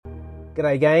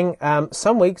G'day gang.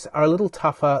 Some weeks are a little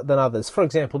tougher than others. For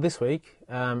example, this week,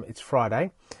 it's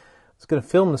Friday. I was going to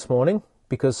film this morning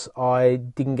because I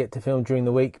didn't get to film during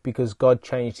the week because God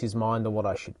changed his mind on what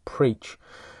I should preach.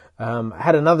 I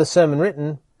had another sermon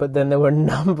written, but then there were a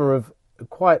number of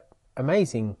quite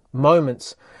amazing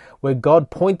moments where God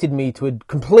pointed me to a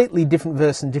completely different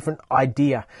verse and different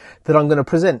idea that I'm going to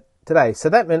present today. So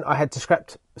that meant I had to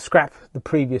scrap the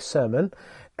previous sermon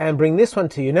and bring this one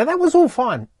to you. Now that was all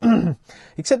fine,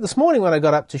 except this morning when I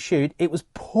got up to shoot, it was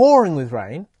pouring with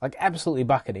rain, like absolutely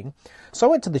bucketing. So I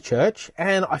went to the church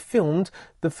and I filmed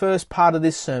the first part of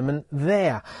this sermon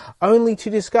there, only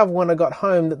to discover when I got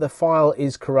home that the file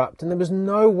is corrupt and there was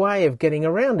no way of getting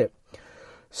around it.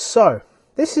 So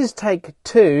this is take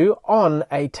two on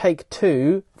a take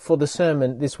two for the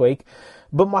sermon this week,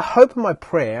 but my hope and my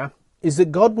prayer is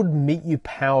that God would meet you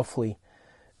powerfully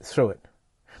through it.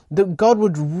 That God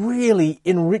would really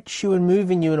enrich you and move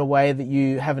in you in a way that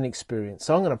you haven't experienced.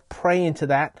 So I'm going to pray into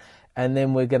that, and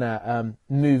then we're going to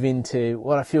move into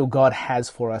what I feel God has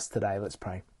for us today. Let's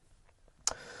pray.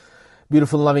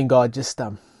 Beautiful and loving God, just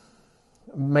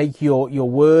make your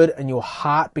word and your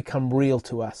heart become real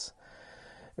to us.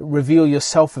 Reveal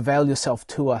yourself, avail yourself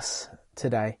to us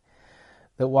today.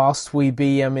 That whilst we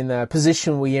be in the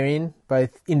position we are in,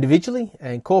 both individually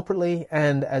and corporately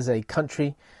and as a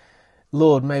country,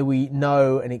 Lord, may we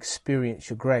know and experience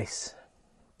your grace,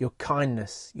 your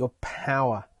kindness, your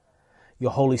power,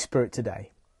 your Holy Spirit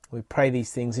today. We pray these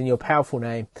things in your powerful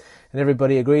name. And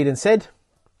everybody agreed and said,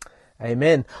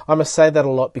 Amen. I must say that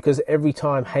a lot because every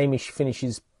time Hamish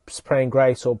finishes praying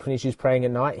grace or finishes praying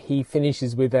at night, he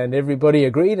finishes with, and everybody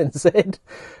agreed and said,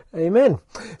 Amen.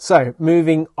 So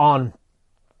moving on.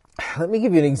 Let me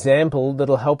give you an example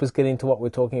that'll help us get into what we're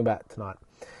talking about tonight.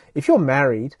 If you're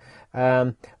married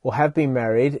or have been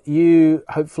married, you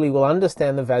hopefully will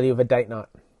understand the value of a date night.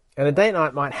 And a date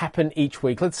night might happen each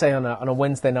week, let's say on a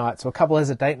Wednesday night. So a couple has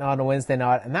a date night on a Wednesday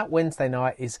night, and that Wednesday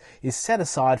night is set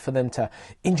aside for them to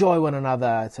enjoy one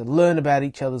another, to learn about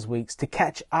each other's weeks, to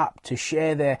catch up, to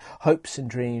share their hopes and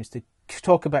dreams, to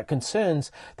talk about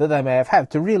concerns that they may have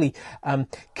had, to really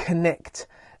connect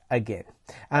again.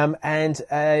 And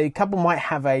a couple might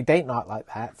have a date night like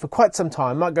that for quite some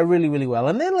time, might go really, really well.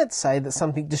 And then let's say that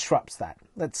something disrupts that.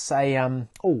 Let's say, a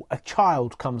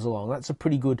child comes along. That's a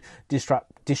pretty good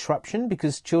disruption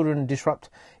because children disrupt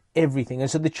everything.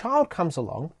 And so the child comes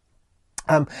along,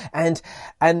 and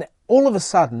all of a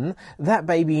sudden that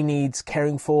baby needs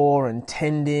caring for and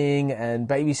tending, and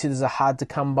babysitters are hard to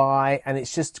come by, and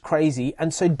it's just crazy.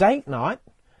 And so date night,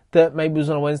 that maybe was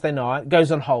on a Wednesday night,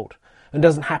 goes on hold and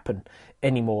doesn't happen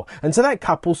anymore. And so that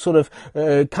couple sort of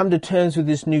come to terms with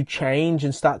this new change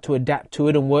and start to adapt to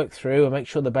it and work through and make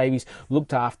sure the baby's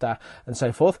looked after and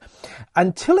so forth,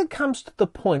 until it comes to the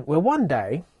point where one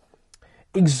day,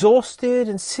 exhausted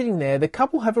and sitting there, the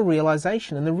couple have a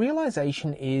realization, and the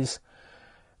realization is,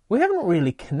 we haven't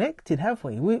really connected, have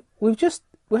we? We're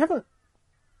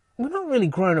not really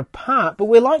grown apart, but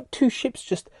we're like two ships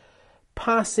just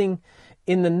passing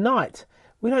in the night.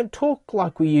 We don't talk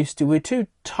like we used to. We're too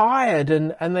tired,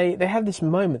 and they have this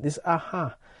moment, this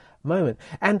aha moment.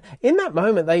 And in that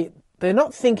moment, they're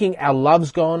not thinking our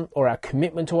love's gone or our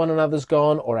commitment to one another's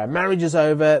gone or our marriage is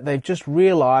over. They've just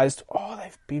realized,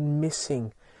 they've been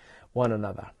missing one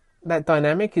another. That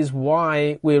dynamic is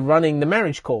why we're running the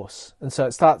marriage course. And so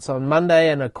it starts on Monday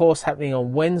and a course happening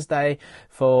on Wednesday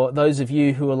for those of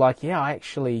you who are like, I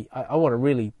want to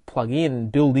really plug in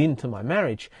and build into my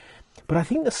marriage. But I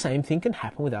think the same thing can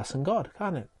happen with us and God,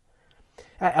 can't it?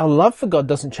 Our love for God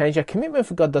doesn't change, our commitment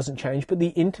for God doesn't change, but the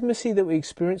intimacy that we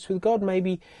experience with God,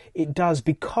 maybe it does,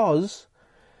 because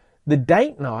the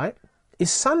date night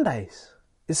is Sundays.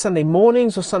 It's Sunday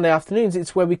mornings or Sunday afternoons.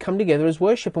 It's where we come together as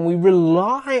worship, and we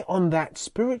rely on that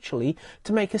spiritually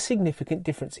to make a significant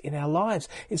difference in our lives.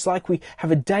 It's like we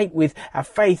have a date with our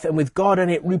faith and with God,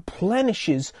 and it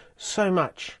replenishes so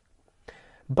much.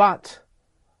 But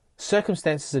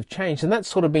circumstances have changed, and that's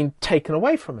sort of been taken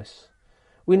away from us.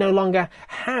 We no longer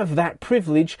have that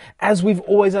privilege as we've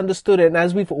always understood it and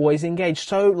as we've always engaged.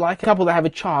 So like a couple that have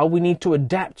a child, we need to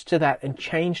adapt to that and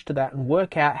change to that and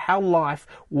work out how life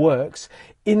works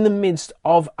in the midst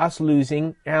of us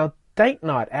losing our date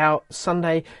night, our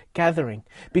Sunday gathering.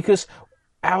 Because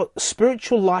our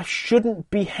spiritual life shouldn't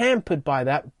be hampered by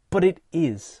that, but it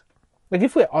is. Like,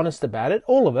 if we're honest about it,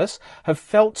 all of us have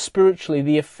felt spiritually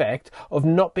the effect of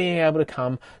not being able to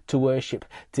come to worship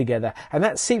together. And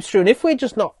that seeps through. And if we're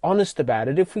just not honest about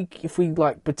it, if we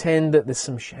like pretend that there's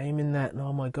some shame in that, and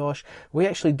oh my gosh, we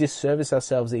actually disservice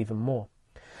ourselves even more.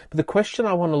 But the question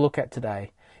I want to look at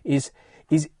today is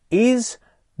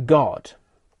God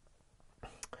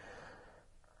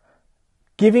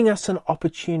giving us an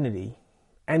opportunity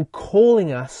and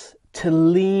calling us to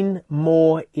lean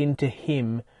more into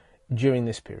Him during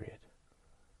this period?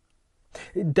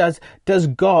 Does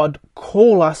God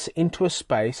call us into a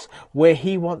space where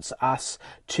He wants us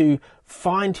to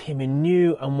find Him in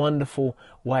new and wonderful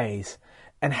ways?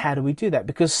 And how do we do that?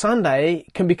 Because Sunday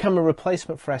can become a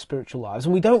replacement for our spiritual lives,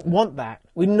 and we don't want that.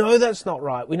 We know that's not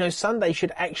right. We know Sunday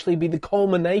should actually be the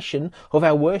culmination of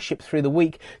our worship through the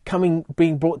week,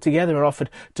 being brought together and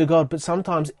offered to God. But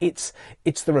sometimes it's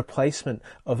the replacement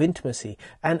of intimacy,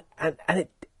 and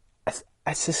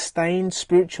a sustained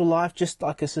spiritual life, just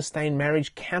like a sustained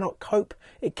marriage, cannot cope.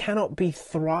 It cannot be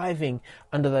thriving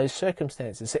under those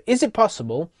circumstances. So is it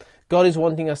possible God is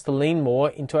wanting us to lean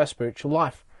more into our spiritual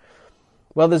life?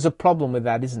 Well, there's a problem with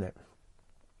that, isn't it?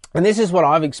 And this is what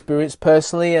I've experienced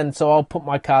personally, and so I'll put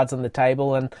my cards on the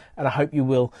table, and I hope you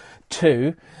will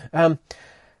too. That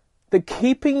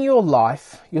keeping your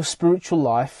life, your spiritual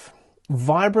life,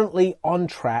 vibrantly on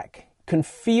track can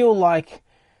feel like,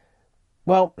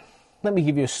 well, let me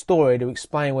give you a story to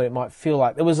explain what it might feel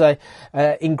like. There was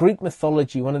in Greek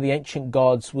mythology, one of the ancient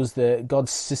gods was the god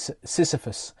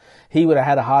Sisyphus. He would have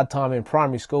had a hard time in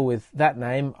primary school with that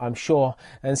name, I'm sure.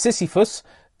 And Sisyphus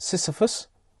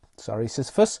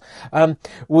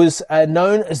was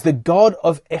known as the god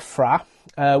of Ephra,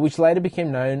 which later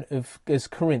became known as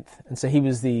Corinth. And so he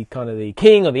was the kind of the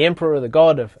king or the emperor or the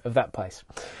god of that place.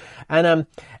 And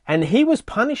he was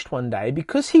punished one day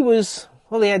because he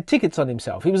had tickets on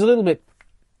himself. He was a little bit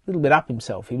up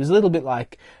himself. He was a little bit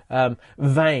like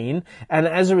vain, and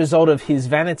as a result of his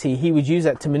vanity, he would use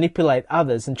that to manipulate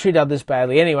others and treat others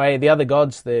badly. Anyway, the other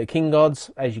gods, the king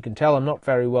gods, as you can tell, I'm not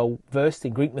very well versed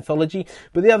in Greek mythology,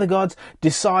 but the other gods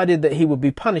decided that he would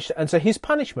be punished, and so his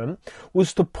punishment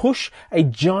was to push a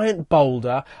giant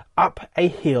boulder up a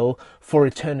hill for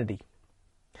eternity.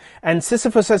 And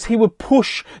Sisyphus, as he would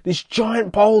push this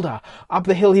giant boulder up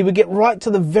the hill, he would get right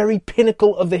to the very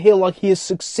pinnacle of the hill, like he has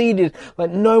succeeded, like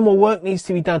no more work needs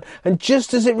to be done. And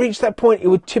just as it reached that point, it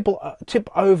would tip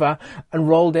over and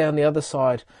roll down the other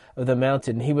side of the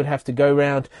mountain. He would have to go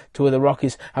round to where the rock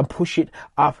is and push it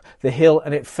up the hill.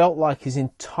 And it felt like his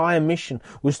entire mission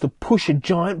was to push a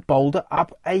giant boulder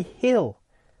up a hill.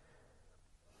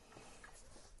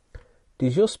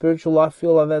 Does your spiritual life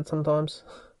feel like that sometimes?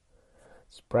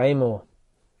 Pray more,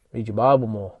 read your Bible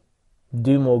more,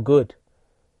 do more good,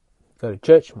 go to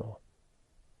church more,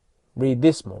 read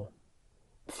this more,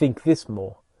 think this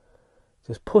more.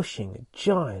 Just pushing a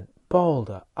giant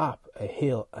boulder up a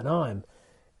hill, and I'm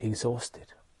exhausted.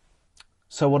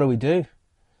 So what do we do?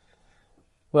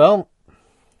 Well,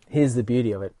 here's the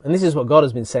beauty of it. And this is what God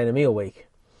has been saying to me all week.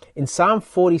 In Psalm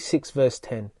 46 verse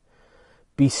 10,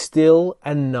 be still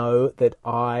and know that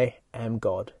I am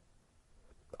God.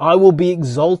 I will be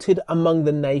exalted among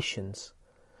the nations.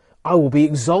 I will be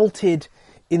exalted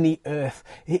in the earth.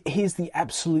 Here's the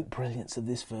absolute brilliance of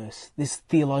this verse, this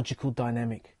theological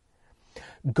dynamic.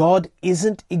 God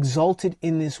isn't exalted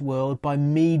in this world by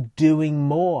me doing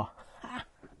more.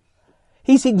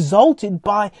 He's exalted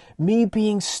by me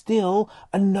being still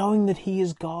and knowing that He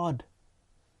is God.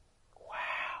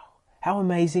 Wow. How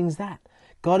amazing is that?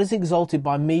 God is exalted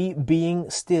by me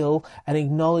being still and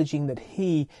acknowledging that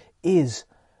He is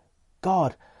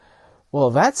God. Well,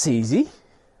 that's easy.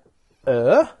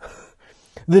 Than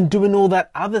doing all that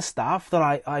other stuff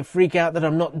that I freak out that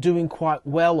I'm not doing quite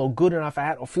well or good enough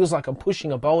at, or feels like I'm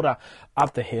pushing a boulder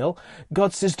up the hill.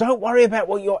 God says, don't worry about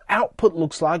what your output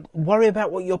looks like. Worry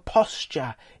about what your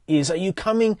posture is. Are you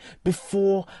coming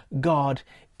before God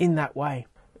in that way?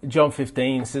 John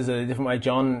 15 says it a different way.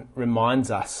 John reminds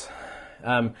us.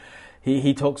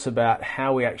 He talks about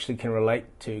how we actually can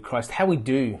relate to Christ, how we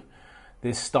do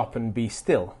this stop and be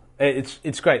still.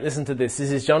 It's great. Listen to this.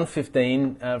 This is John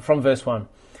 15 from verse 1.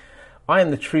 I am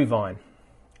the true vine,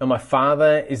 and my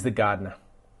Father is the gardener.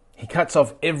 He cuts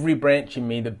off every branch in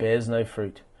me that bears no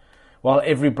fruit, while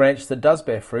every branch that does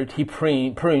bear fruit, He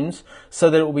prunes so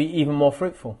that it will be even more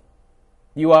fruitful.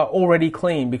 You are already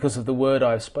clean because of the word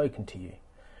I have spoken to you.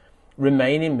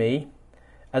 Remain in me,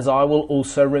 as I will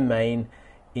also remain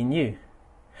in you.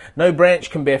 No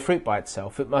branch can bear fruit by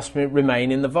itself. It must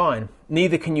remain in the vine.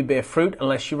 Neither can you bear fruit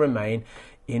unless you remain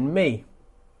in me.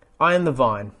 I am the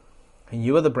vine, and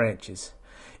you are the branches.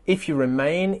 If you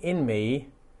remain in me,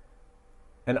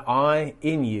 and I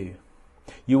in you,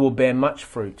 you will bear much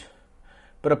fruit.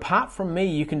 But apart from me,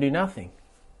 you can do nothing.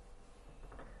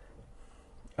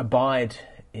 Abide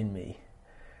in me.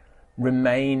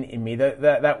 Remain in me.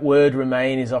 That word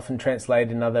remain is often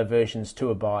translated in other versions to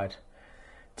abide.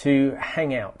 To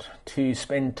hang out, to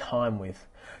spend time with,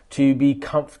 to be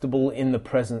comfortable in the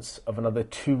presence of another,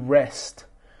 to rest,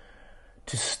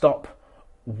 to stop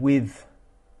with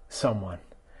someone,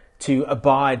 to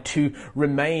abide, to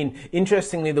remain.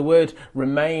 Interestingly, the word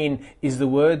remain is the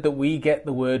word that we get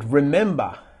the word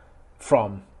remember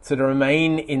from. So to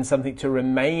remain in something, to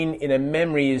remain in a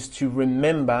memory, is to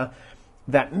remember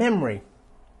that memory.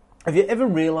 Have you ever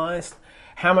realized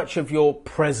how much of your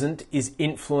present is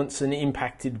influenced and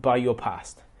impacted by your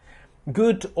past?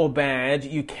 Good or bad,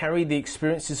 you carry the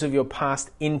experiences of your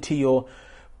past into your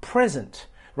present,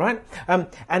 right? And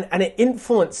it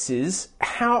influences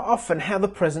how the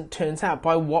present turns out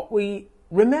by what we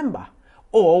remember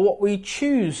or what we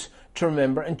choose to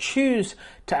remember and choose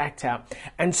to act out.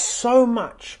 And so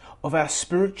much of our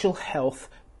spiritual health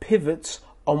pivots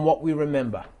on what we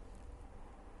remember.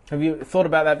 Have you thought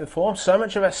about that before? So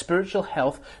much of our spiritual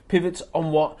health pivots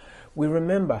on what we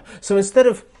remember. So instead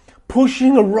of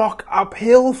pushing a rock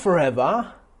uphill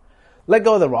forever, let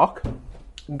go of the rock,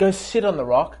 go sit on the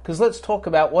rock, because let's talk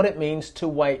about what it means to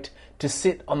wait, to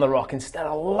sit on the rock, instead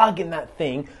of lugging that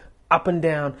thing up and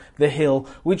down the hill,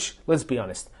 which, let's be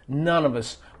honest, none of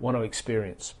us want to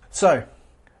experience. So,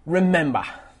 remember.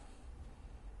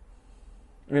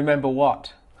 Remember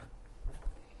what?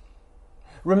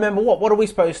 Remember what? What are we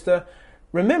supposed to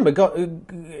remember? God,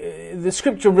 the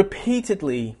scripture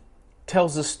repeatedly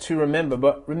tells us to remember,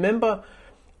 but remember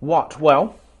what?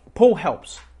 Well, Paul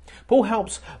helps. Paul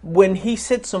helps when he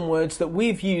said some words that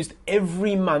we've used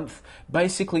every month,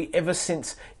 basically ever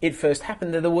since it first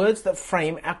happened. They're the words that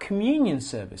frame our communion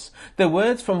service. They're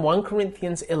words from 1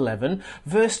 Corinthians 11,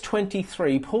 verse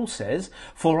 23. Paul says,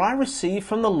 "For I received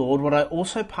from the Lord what I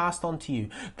also passed on to you.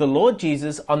 The Lord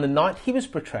Jesus, on the night he was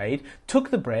betrayed, took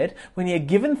the bread. When he had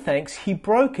given thanks, he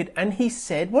broke it, and he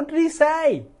said," what did he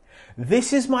say?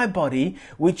 "This is my body,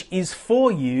 which is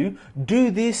for you. Do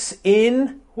this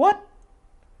in" what?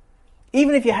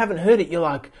 Even if you haven't heard it, you're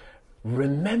like,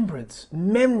 remembrance,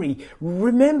 memory,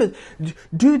 remember.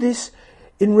 Do this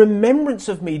in remembrance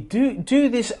of me. Do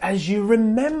this as you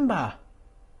remember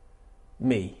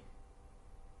me.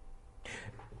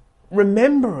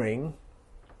 Remembering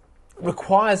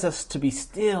requires us to be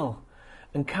still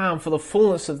and calm for the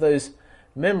fullness of those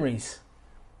memories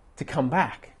to come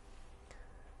back.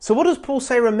 So what does Paul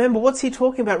say, remember? What's he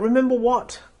talking about? Remember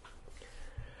what?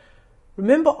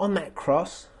 Remember on that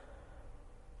cross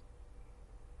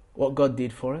what God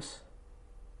did for us.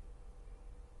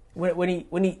 When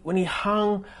he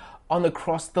hung on the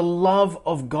cross, the love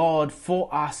of God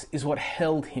for us is what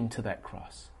held him to that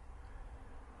cross.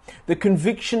 The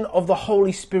conviction of the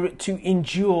Holy Spirit to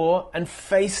endure and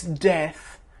face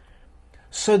death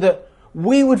so that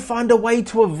we would find a way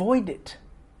to avoid it.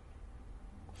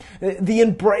 The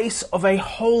embrace of a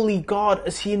holy God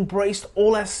as he embraced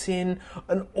all our sin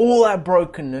and all our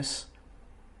brokenness.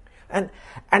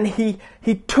 And he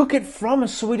took it from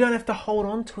us so we don't have to hold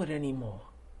on to it anymore.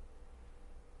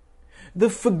 The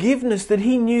forgiveness that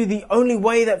he knew the only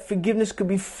way that forgiveness could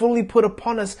be fully put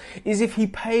upon us is if he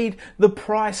paid the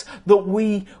price that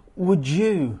we were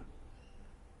due.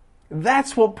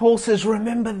 That's what Paul says,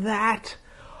 remember that.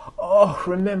 Oh,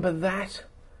 remember that.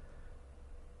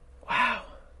 Wow.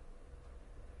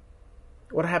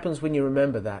 What happens when you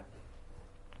remember that?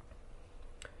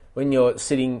 When you're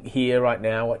sitting here right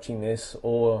now watching this,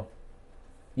 or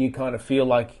you kind of feel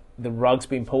like the rug's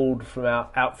been pulled from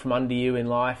out from under you in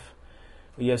life,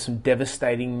 or you have some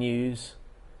devastating news,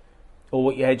 or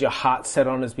what you had your heart set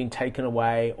on has been taken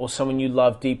away, or someone you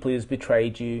love deeply has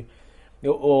betrayed you,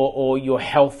 or your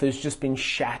health has just been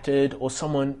shattered, or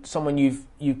someone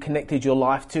you've connected your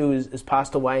life to has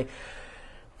passed away.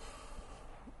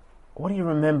 What do you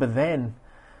remember then?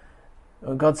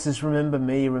 God says, remember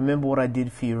me, remember what I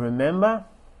did for you. Remember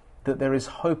that there is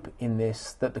hope in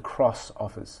this that the cross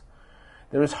offers.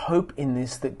 There is hope in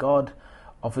this that God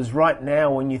offers. Right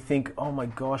now, when you think, oh my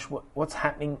gosh, what's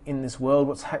happening in this world?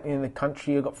 What's happening in the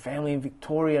country? You've got family in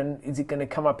Victoria, and is it going to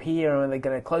come up here? And are they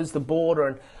going to close the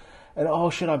border? And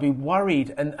oh, should I be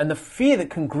worried? And the fear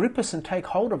that can grip us and take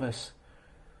hold of us.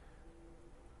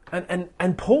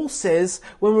 And Paul says,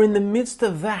 when we're in the midst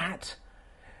of that,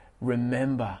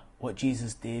 remember what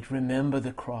Jesus did. Remember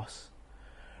the cross.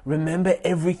 Remember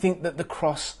everything that the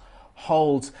cross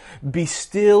holds. Be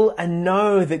still and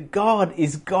know that God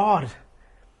is God.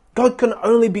 God can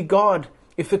only be God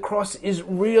if the cross is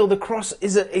real. The cross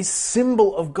is a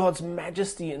symbol of God's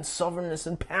majesty and sovereignness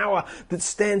and power that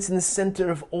stands in the center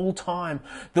of all time.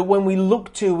 That when we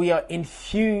look to, we are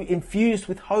infused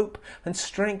with hope and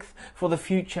strength for the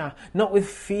future, not with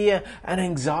fear and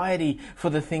anxiety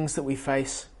for the things that we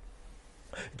face.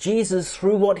 Jesus,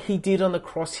 through what he did on the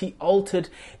cross, he altered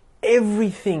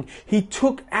everything. He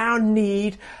took our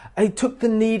need He took the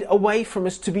need away from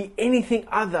us to be anything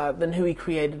other than who He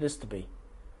created us to be.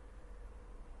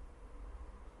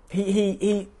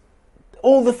 He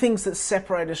all the things that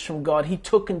separate us from God, He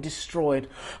took and destroyed.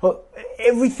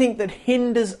 Everything that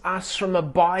hinders us from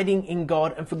abiding in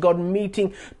God and for God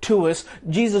meeting to us,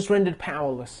 Jesus rendered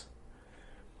powerless.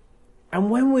 And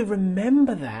when we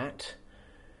remember that,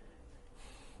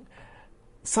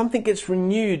 something gets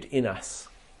renewed in us.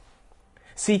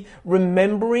 See,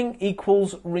 remembering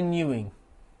equals renewing.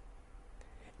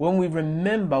 When we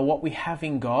remember what we have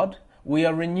in God, we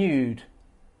are renewed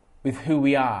with who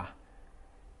we are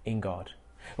in God.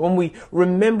 When we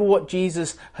remember what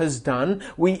Jesus has done,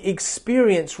 we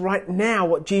experience right now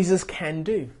what Jesus can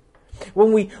do.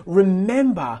 When we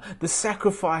remember the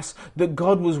sacrifice that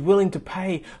God was willing to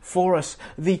pay for us,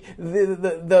 the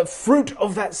fruit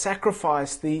of that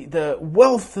sacrifice, the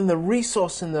wealth and the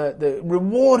resource and the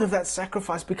reward of that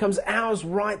sacrifice becomes ours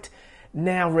right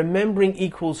now. Remembering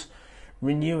equals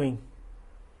renewing.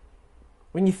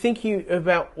 When you think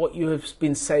about what you have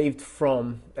been saved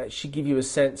from, that should give you a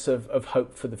sense of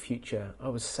hope for the future. I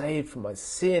was saved from my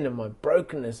sin and my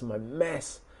brokenness and my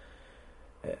mess.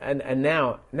 And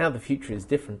now the future is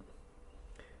different.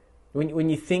 When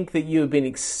you think that you have been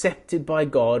accepted by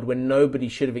God when nobody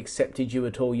should have accepted you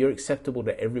at all, you're acceptable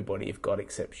to everybody if God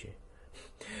accepts you.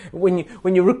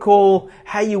 When you recall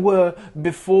how you were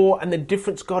before and the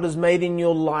difference God has made in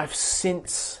your life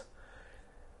since,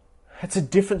 that's a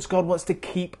difference God wants to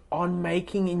keep on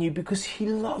making in you because He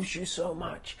loves you so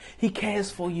much. He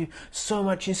cares for you so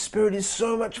much. His Spirit is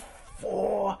so much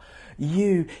for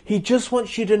you. He just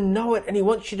wants you to know it, and He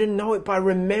wants you to know it by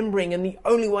remembering. And the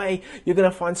only way you're going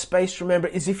to find space to remember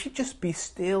is if you just be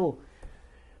still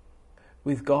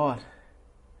with God.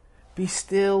 Be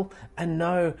still and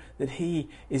know that He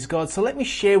is God. So let me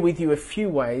share with you a few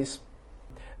ways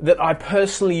that I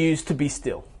personally use to be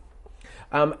still.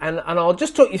 And I'll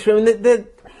just talk you through them.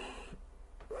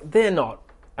 They're not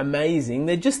amazing.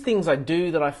 They're just things I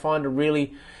do that I find are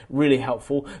really, really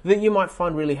helpful, that you might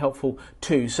find really helpful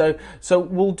too. So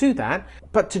we'll do that.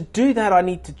 But to do that, I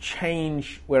need to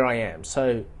change where I am.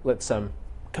 So let's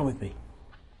come with me.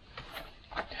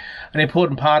 An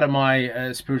important part of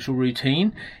my spiritual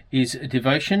routine is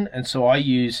devotion, and so I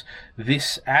use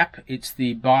this app. It's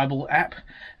the Bible app,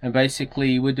 and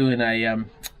basically we're doing a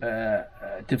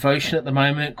devotion at the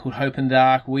moment called Hope and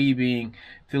Dark, we being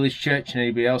Village Church and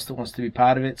anybody else that wants to be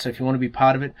part of it. So if you want to be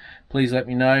part of it, please let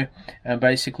me know. And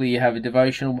basically you have a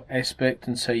devotional aspect,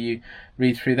 and so you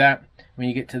read through that. When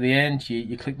you get to the end,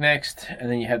 you click next,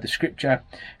 and then you have the scripture.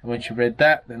 And once you've read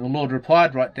that, then the Lord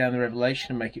replied, write down the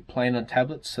revelation and make it plain on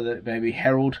tablets so that it may be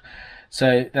herald,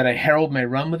 so that a herald may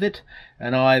run with it.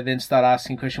 And I then start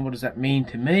asking the question, what does that mean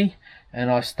to me? And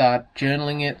I start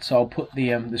journaling it. So I'll put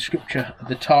the scripture at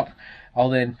the top. I'll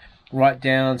then write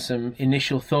down some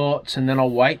initial thoughts, and then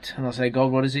I'll wait, and I'll say, God,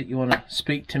 what is it you want to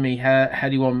speak to me? How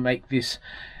do you want to make this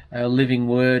living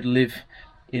word live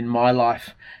in my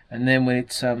life? And then when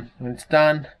it's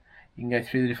done, you can go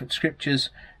through the different scriptures,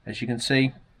 as you can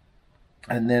see,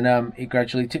 and then it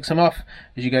gradually ticks them off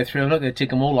as you go through. I'm not going to tick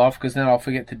them all off because then I'll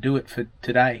forget to do it for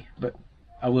today, but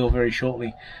I will very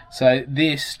shortly. So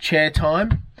this chair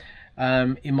time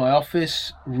in my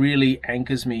office really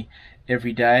anchors me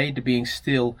every day to being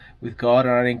still with God,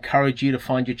 and I'd encourage you to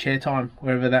find your chair time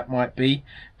wherever that might be,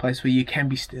 a place where you can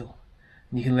be still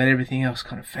and you can let everything else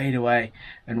kind of fade away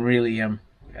and really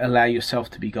allow yourself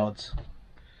to be God's.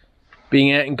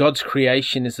 Being out in God's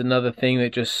creation is another thing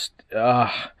that just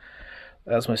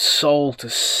allows my soul to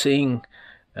sing.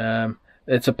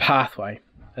 It's a pathway.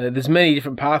 There's many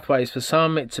different pathways. For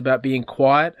some, it's about being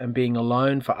quiet and being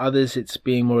alone. For others, it's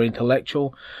being more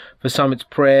intellectual. For some, it's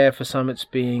prayer. For some, it's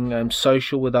being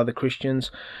social with other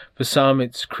Christians. For some,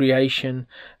 it's creation.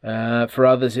 For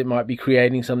others, it might be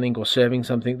creating something or serving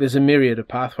something. There's a myriad of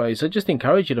pathways. I just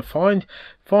encourage you to find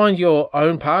your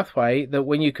own pathway, that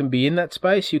when you can be in that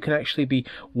space, you can actually be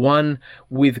one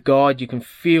with God. You can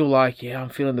feel like, I'm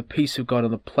feeling the peace of God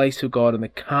and the place of God and the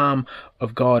calm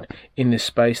of God in this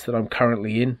space that I'm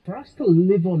currently in. For us to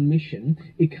live on mission,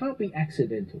 it can't be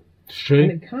accidental. It's true.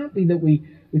 And it can't be that we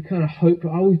kind of hope,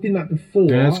 we've done that before.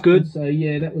 Yeah, that's good. So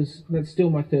that's still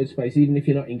my third space, even if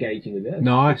you're not engaging with it.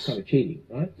 Nice. That's kind of cheating,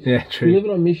 right? Yeah, true. You're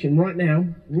living on mission right now.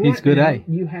 It's good, eh?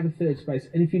 You have a third space,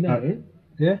 and if you don't,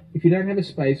 yeah. If you don't have a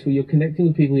space where you're connecting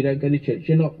with people who don't go to church,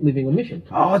 you're not living on mission.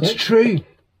 Oh, it's true.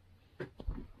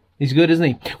 He's good, isn't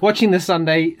he? Watching the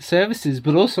Sunday services,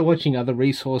 but also watching other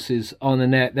resources on the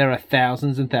net. There are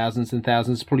thousands and thousands and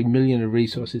thousands, probably millions of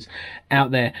resources out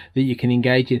there that you can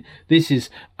engage in. This is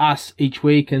us each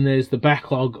week, and there's the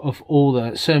backlog of all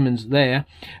the sermons there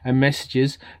and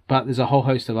messages, but there's a whole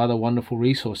host of other wonderful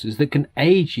resources that can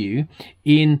aid you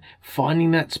in finding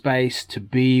that space to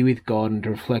be with God and to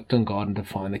reflect on God and to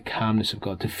find the calmness of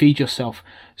God, to feed yourself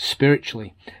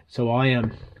spiritually. So I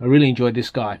really enjoyed this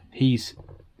guy.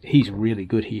 He's really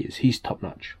good. He's top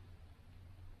notch.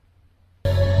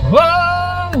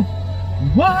 Whoa!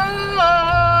 Whoa!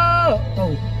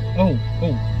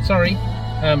 Oh, sorry.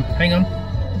 Hang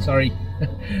on. Sorry.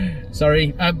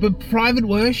 Sorry. But private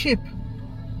worship.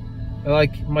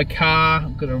 Like my car,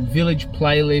 I've got a village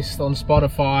playlist on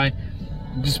Spotify.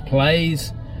 It just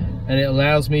plays, and it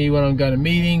allows me when I'm going to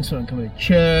meetings, when I'm coming to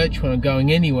church, when I'm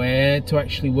going anywhere, to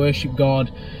actually worship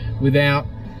God without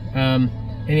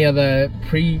any other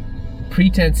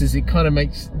pretenses. It kind of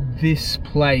makes this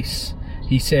place,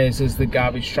 he says, as the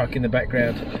garbage truck in the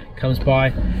background comes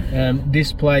by,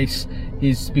 this place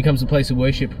becomes a place of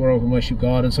worship where I can worship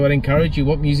God. And so I'd encourage you,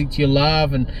 what music do you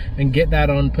love, and get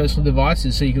that on personal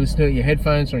devices so you can listen to it in your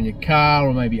headphones or in your car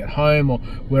or maybe at home or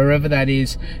wherever that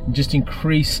is, and just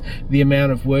increase the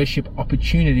amount of worship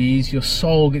opportunities. Your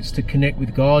soul gets to connect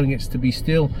with God and gets to be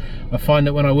still. I find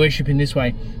that when I worship in this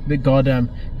way, that God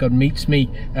meets me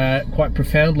quite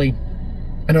profoundly.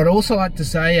 And I'd also like to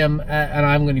say, and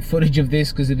I haven't got any footage of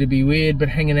this because it'd be weird, but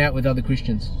hanging out with other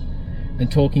Christians and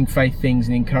talking faith things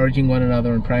and encouraging one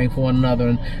another and praying for one another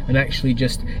and actually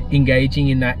just engaging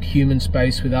in that human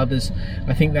space with others.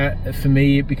 I think that for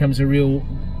me it becomes a real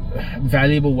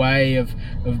valuable way of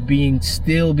being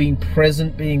still, being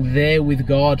present, being there with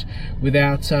God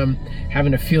without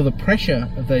having to feel the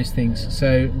pressure of those things.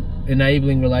 So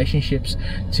enabling relationships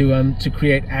to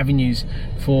create avenues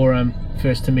for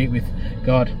us to meet with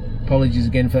God. Apologies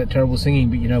again for that terrible singing,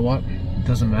 but you know what? It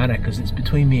doesn't matter because it's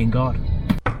between me and God.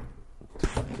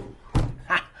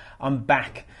 I'm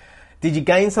back. Did you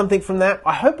gain something from that?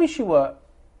 I hope as you were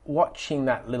watching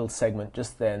that little segment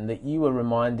just then that you were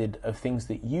reminded of things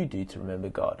that you do to remember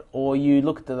God, or you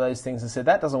looked at those things and said,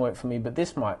 that doesn't work for me, but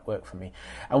this might work for me.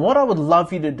 And what I would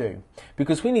love you to do,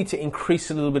 because we need to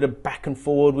increase a little bit of back and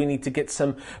forward, we need to get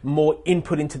some more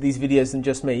input into these videos than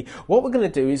just me, what we're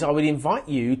going to do is I would invite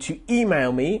you to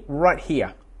email me right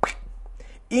here.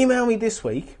 Email me this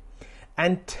week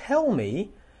and tell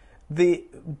me the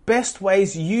best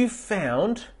ways you've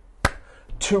found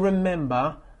to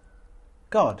remember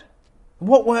God.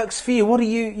 What works for you? What do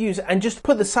you use? And just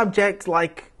put the subject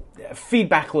like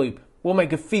feedback loop. We'll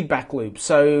make a feedback loop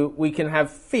so we can have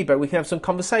feedback, we can have some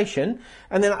conversation,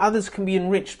 and then others can be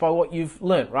enriched by what you've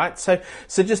learnt, right? So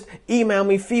just email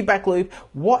me, feedback loop.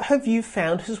 What have you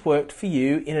found has worked for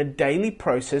you in a daily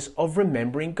process of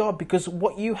remembering God? Because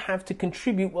what you have to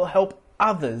contribute will help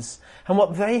others, and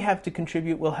what they have to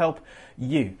contribute will help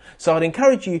you. So I'd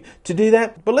encourage you to do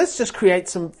that, but let's just create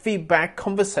some feedback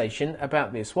conversation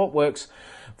about this. What works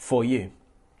for you?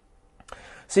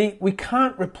 See, we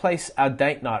can't replace our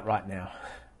date night right now.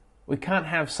 We can't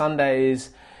have Sundays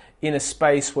in a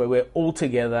space where we're all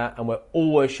together and we're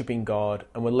all worshipping God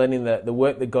and we're letting the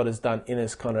work that God has done in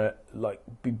us kind of like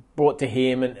be brought to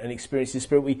Him and experience His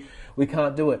Spirit. We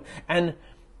can't do it. And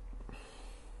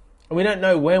we don't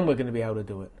know when we're going to be able to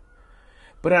do it.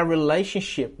 But our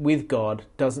relationship with God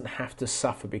doesn't have to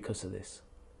suffer because of this.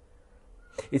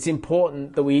 It's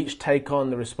important that we each take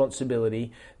on the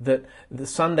responsibility that the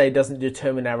Sunday doesn't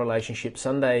determine our relationship.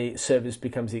 Sunday service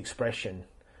becomes the expression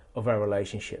of our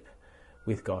relationship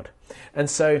with God. And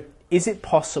so, is it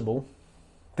possible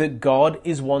that God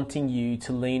is wanting you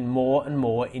to lean more and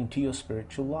more into your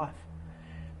spiritual life,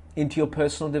 into your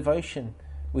personal devotion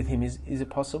with Him? Is it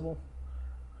possible?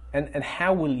 And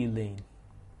how will you lean?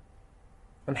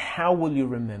 And how will you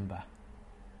remember?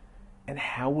 And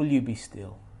how will you be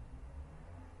still?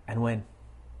 And when?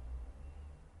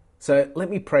 So let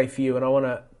me pray for you, and I want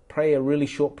to pray a really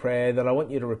short prayer that I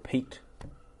want you to repeat.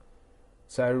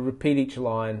 So repeat each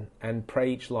line and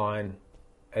pray each line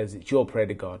as it's your prayer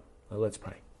to God. Now let's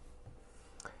pray.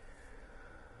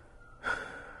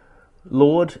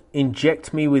 Lord,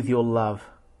 inject me with your love,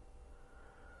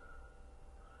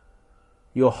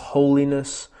 your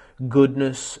holiness,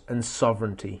 goodness, and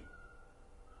sovereignty.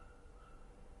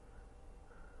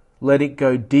 Let it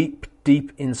go deep,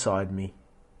 deep inside me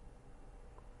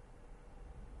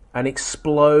and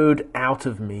explode out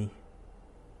of me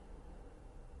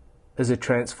as a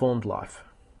transformed life.